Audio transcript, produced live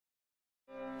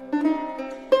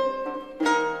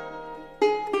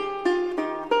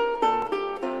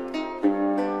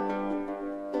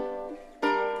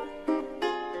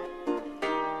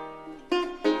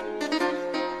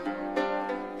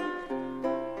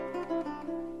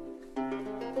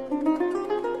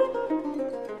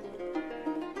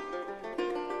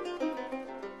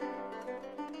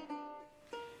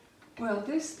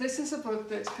this is a book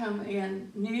that's come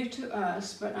in new to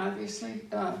us, but obviously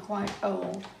quite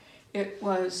old. It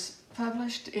was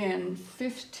published in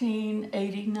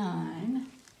 1589,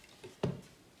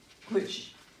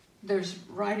 which there's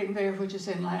writing there which is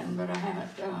in Latin, but I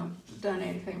haven't done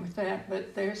anything with that.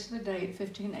 But there's the date,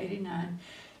 1589.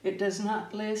 It does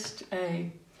not list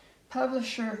a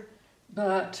publisher,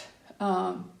 but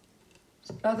some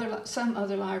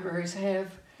other libraries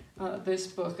have this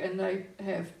book, and they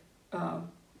have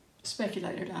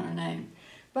speculated on a name.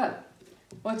 But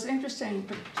what's interesting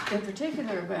in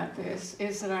particular about this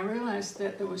is that I realized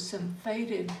that there was some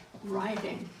faded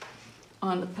writing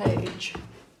on the page.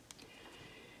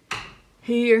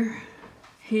 Here,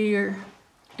 here,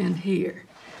 and here.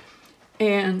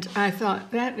 And I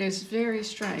thought that is very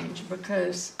strange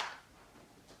because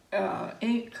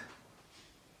ink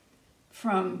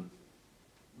from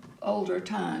older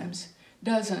times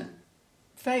doesn't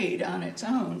fade on its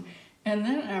own. And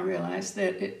then I realized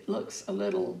that it looks a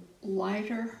little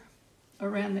lighter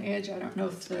around the edge. I don't know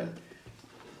if the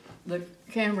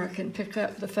camera can pick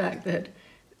up the fact that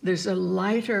there's a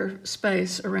lighter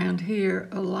space around here,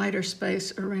 a lighter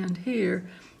space around here,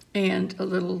 and a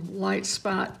little light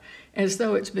spot as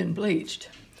though it's been bleached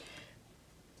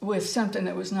with something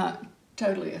that was not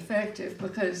totally effective,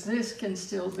 because this can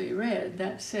still be read.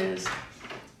 That says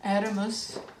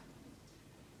Adamus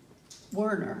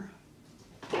Werner,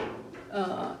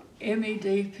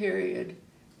 MED period,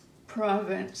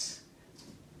 province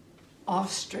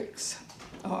Austrix,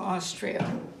 or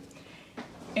Austria.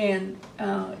 And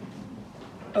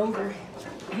over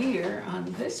here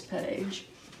on this page,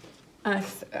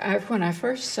 when I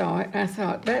first saw it, I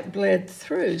thought that bled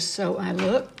through. So I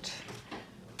looked.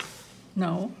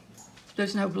 No,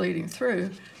 there's no bleeding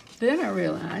through. Then I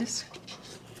realized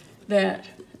that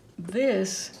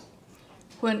this,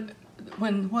 when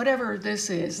whatever this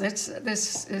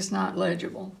is not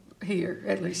legible here,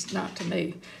 at least not to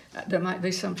me. There might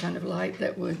be some kind of light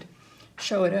that would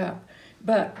show it up.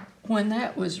 But when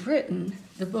that was written,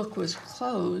 the book was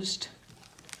closed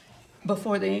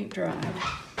before the ink dried.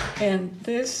 And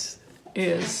this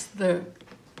is the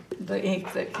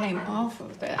ink that came off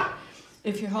of that.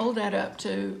 If you hold that up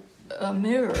to a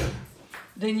mirror,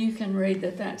 then you can read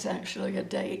that that's actually a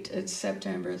date. It's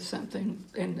September something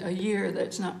in a year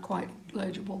that's not quite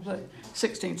legible, but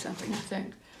 16 something, I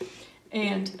think.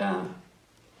 And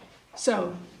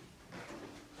so,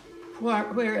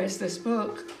 whereas this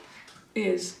book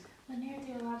is Lanier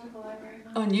Theological Library.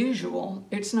 Unusual,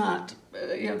 it's not,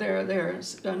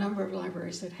 there's a number of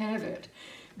libraries that have it.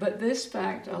 But this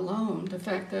fact alone, the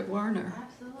fact that Werner,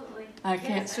 Absolutely. I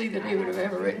can't see that he would have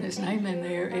ever written his name in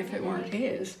there if it weren't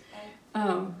his,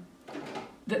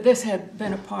 that this had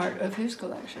been a part of his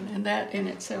collection. And that in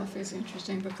itself is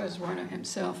interesting because Werner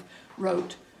himself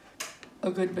wrote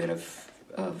a good bit of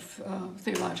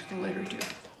theological literature.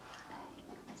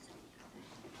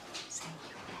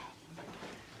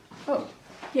 Oh,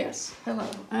 yes, hello.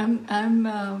 I'm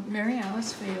Mary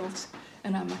Alice Fields,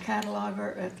 and I'm a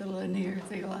cataloger at the Lanier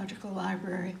Theological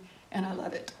Library, and I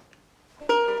love it.